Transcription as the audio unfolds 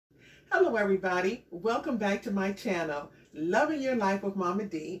Hello everybody, welcome back to my channel, Loving Your Life with Mama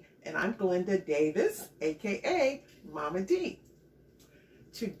D, and I'm Glenda Davis, aka Mama D.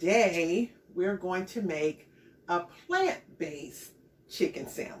 Today we're going to make a plant-based chicken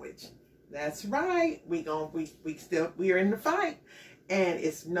sandwich. That's right, we're in the fight, and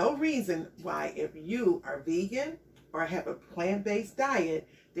it's no reason why if you are vegan or have a plant-based diet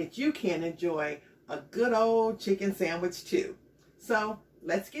that you can't enjoy a good old chicken sandwich too. So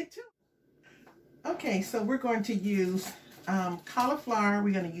let's get to it. Okay, so we're going to use cauliflower.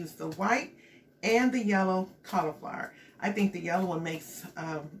 We're going to use the white and the yellow cauliflower. I think the yellow one makes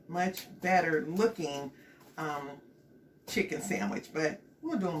much better looking chicken sandwich, but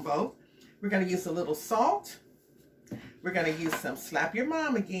we'll do them both. We're going to use a little salt. We're going to use some Slap Your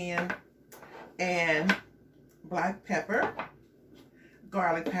Mom again, and black pepper,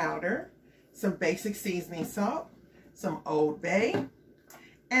 garlic powder, some basic seasoning salt, some Old Bay,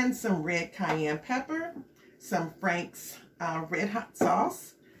 and some red cayenne pepper, some Frank's red hot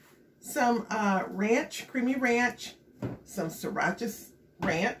sauce, some ranch, creamy ranch, some sriracha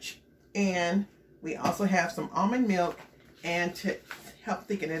ranch, and we also have some almond milk, and to help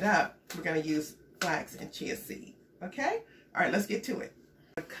thicken it up, we're going to use flax and chia seed. Okay? All right, let's get to it.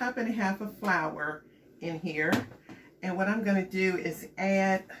 A cup and a half of flour in here, and what I'm going to do is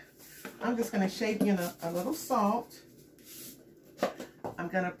add, I'm just going to shape in a little salt. I'm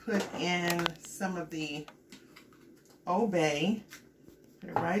going to put in some of the Old Bay, put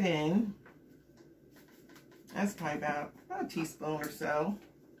it right in. That's probably about a teaspoon or so.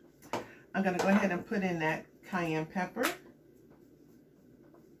 I'm going to go ahead and put in that cayenne pepper.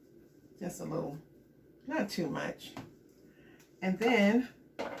 Just a little, not too much. And then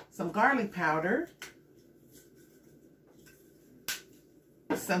some garlic powder,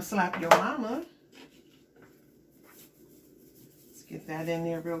 some Slap Your Mama. Get that in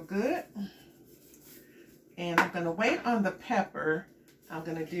there real good. And I'm going to wait on the pepper. I'm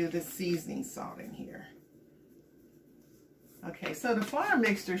going to do the seasoning salt in here. Okay, so the flour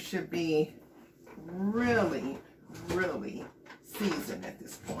mixture should be really, really seasoned at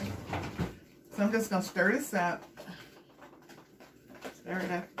this point. So I'm just going to stir this up. Stir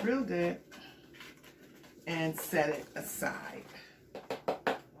it up real good. And set it aside.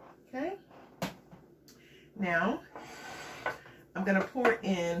 Okay. Now, I'm going to pour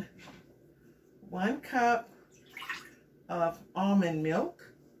in 1 cup of almond milk,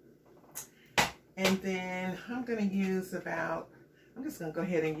 and then I'm going to use about, I'm just going to go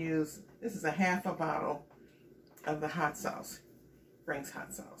ahead and use, this is a half a bottle of the hot sauce, Frank's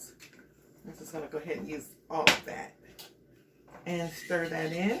hot sauce. I'm just going to go ahead and use all of that and stir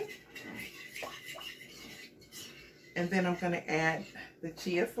that in. And then I'm going to add the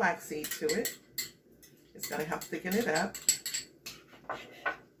chia flaxseed to it. It's going to help thicken it up.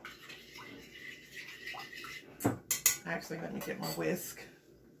 Actually, let me get my whisk.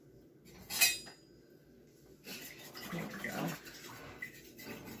 There we go.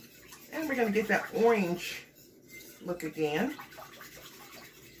 And we're going to get that orange look again.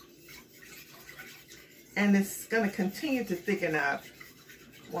 And it's going to continue to thicken up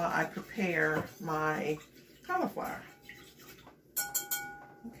while I prepare my cauliflower.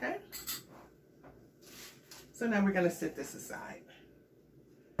 Okay. So now we're going to set this aside.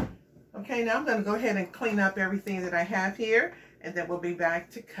 Okay, now I'm going to go ahead and clean up everything that I have here, and then we'll be back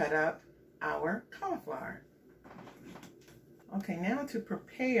to cut up our cauliflower. Okay, now to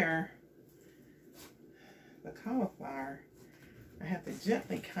prepare the cauliflower, I have to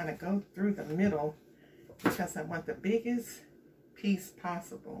gently kind of go through the middle because I want the biggest piece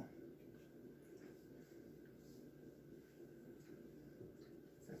possible.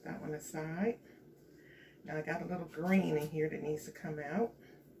 Set that one aside. Now I got a little green in here that needs to come out.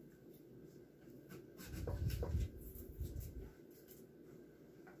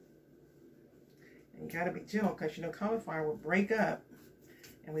 You got to be gentle because you know cauliflower will break up,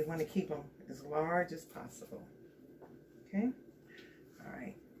 and we want to keep them as large as possible. Okay? All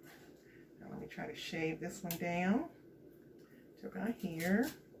right. Now let me try to shave this one down to about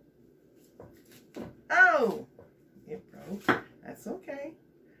here. Oh! It broke. That's okay.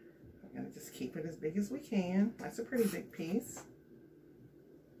 We're going to just keep it as big as we can. That's a pretty big piece.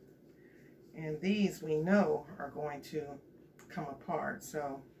 And these we know are going to come apart,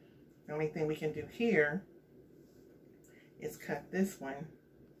 so the only thing we can do here is cut this one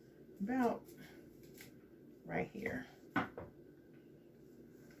about right here. And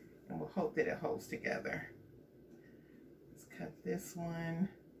we'll hope that it holds together. Let's cut this one.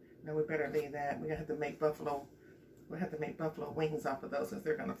 No, we better leave that. We'll have to make buffalo wings off of those because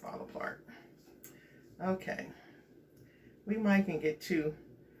they're gonna fall apart. Okay. We might can get 2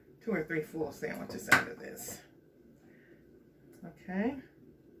 2 or 3 full sandwiches out of this. Okay.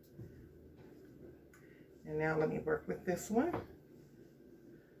 And now let me work with this one.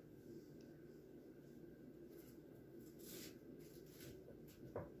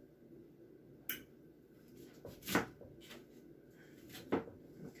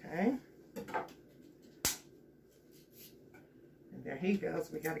 Okay. And there he goes.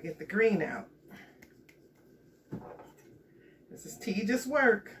 We got to get the green out. This is tedious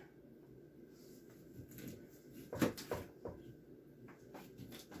work.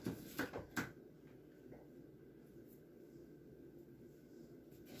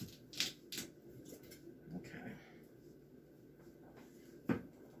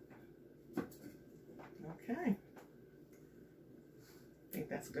 Okay. I think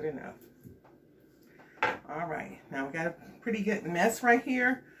that's good enough. All right, now we got a pretty good mess right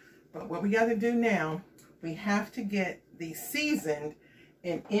here, but what we got to do now, we have to get these seasoned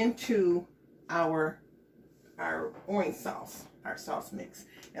and into our orange sauce, our sauce mix.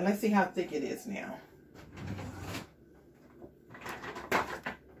 And let's see how thick it is now.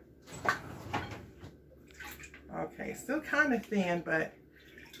 Okay, still kind of thin, but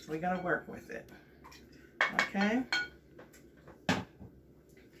we're gonna work with it. Okay.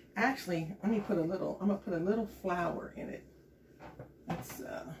 Actually, let me put a little, I'm gonna put a little flour in it. Let's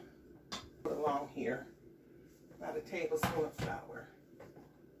put along here. About a tablespoon of flour.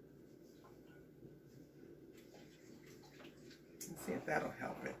 Let's see if that'll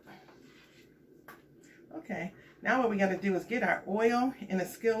help it. Okay, now what we gotta do is get our oil in a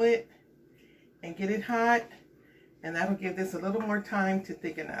skillet and get it hot, and that'll give this a little more time to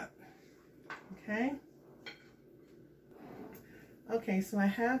thicken up. Okay. Okay, so I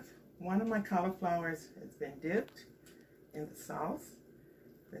have one of my cauliflowers. It's been dipped in the sauce.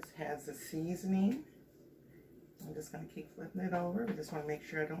 This has the seasoning. I'm just going to keep flipping it over. I just want to make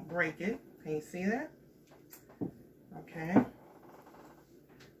sure I don't break it. Can you see that? Okay.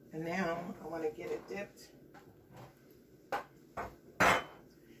 And now I want to get it dipped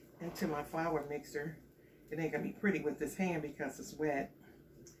into my flour mixer. It ain't going to be pretty with this hand because it's wet.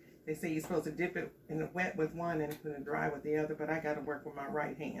 They say you're supposed to dip it in the wet with one and in the dry with the other, but I got to work with my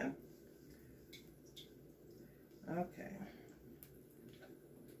right hand. Okay.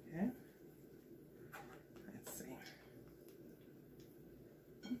 Okay. Let's see.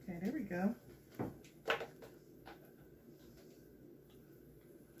 Okay, there we go.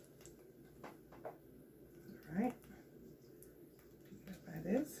 All right. That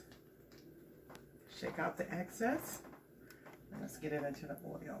is. Shake out the excess. Let's get it into the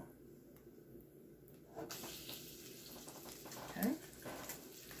oil. Okay.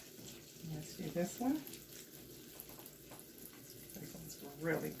 Let's do this one. This one's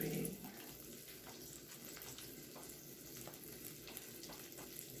really big.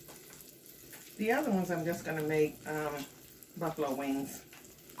 The other ones I'm just going to make buffalo wings.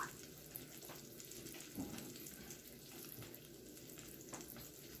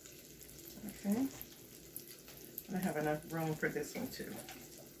 Okay. I have enough room for this one too.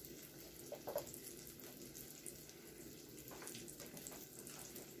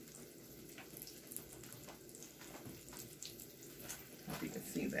 Hope you can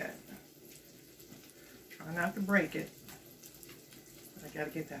see that. Try not to break it. But I got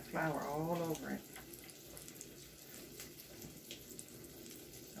to get that flour all over it.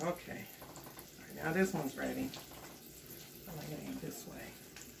 Okay. All right, now this one's ready. I'm going to aim this way.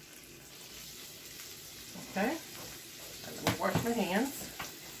 Okay. Let me wash my hands.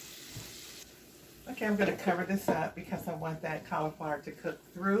 Okay, I'm going to cover this up because I want that cauliflower to cook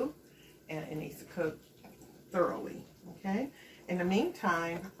through, and it needs to cook thoroughly. Okay. In the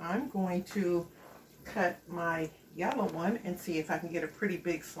meantime, I'm going to cut my yellow one and see if I can get a pretty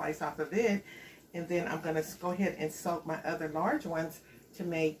big slice off of it, and then I'm going to go ahead and soak my other large ones to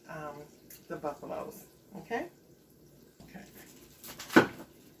make the buffaloes. Okay. Okay.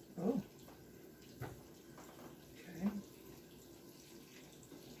 Oh.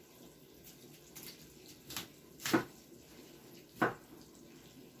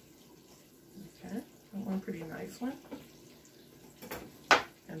 Pretty nice one.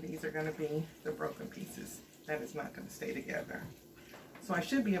 And these are going to be the broken pieces. That is not going to stay together. So I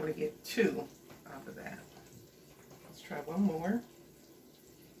should be able to get 2 off of that. Let's try one more.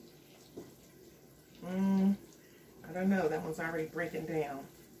 I don't know. That one's already breaking down.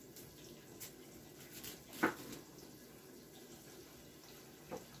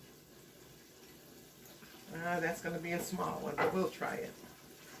 That's going to be a small one, but we'll try it.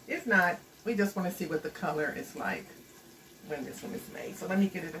 If not, we just want to see what the color is like when this one is made. So let me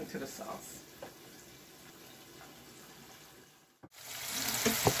get it into the sauce.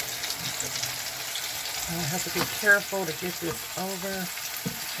 I have to be careful to get this over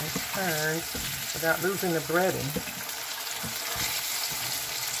and turned without losing the breading.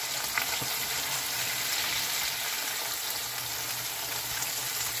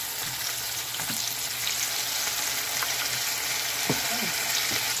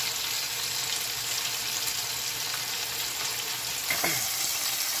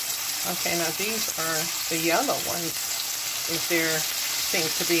 Okay, now these are the yellow ones, if there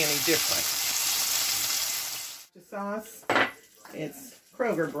seems to be any different. The sauce, it's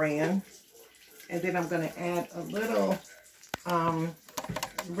Kroger brand. And then I'm going to add a little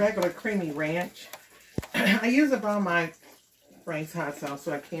regular creamy ranch. I use up all my Frank's hot sauce,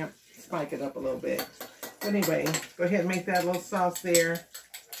 so I can't spike it up a little bit. But anyway, go ahead and make that little sauce there.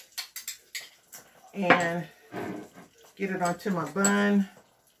 And get it onto my bun.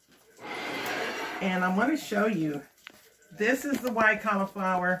 And I want to show you, this is the white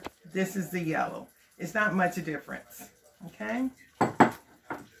cauliflower, this is the yellow. It's not much a difference, okay? All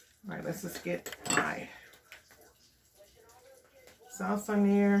right, let's just get my sauce on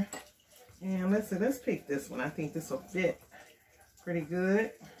there. And let's pick this one. I think this will fit pretty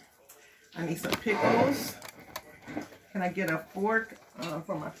good. I need some pickles. Can I get a fork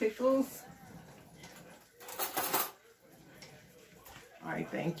for my pickles? All right,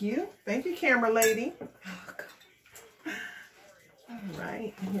 thank you. Thank you, camera lady. All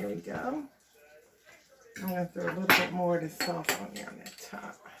right, here we go. I'm going to throw a little bit more of this sauce on there on the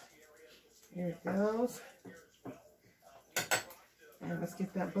top. Here it goes. And let's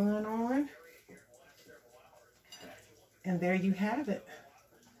get that bun on. And there you have it.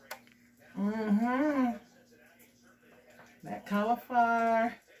 That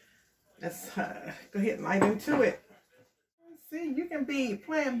cauliflower. Let's go ahead and light into it. See, you can be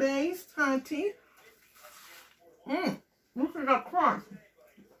plant-based, hunty. Look at that crunch.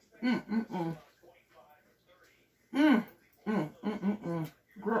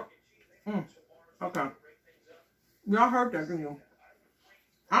 Girl. Okay. Y'all heard that, didn't you?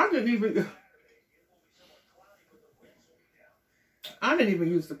 I didn't even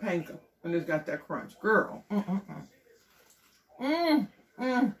use the panko when it's got that crunch. Girl.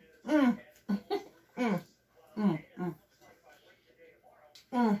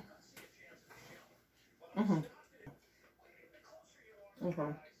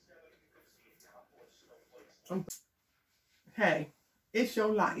 Hey, it's your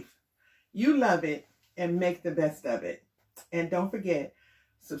life. You love it and make the best of it. And don't forget,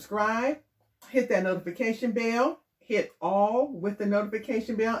 subscribe, hit that notification bell, hit all with the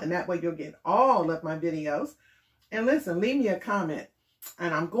notification bell, and that way you'll get all of my videos. And listen, leave me a comment.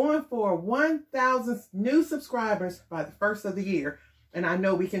 And I'm going for 1,000 new subscribers by the first of the year. And I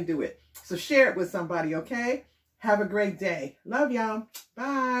know we can do it. So share it with somebody, okay? Have a great day. Love y'all.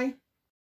 Bye.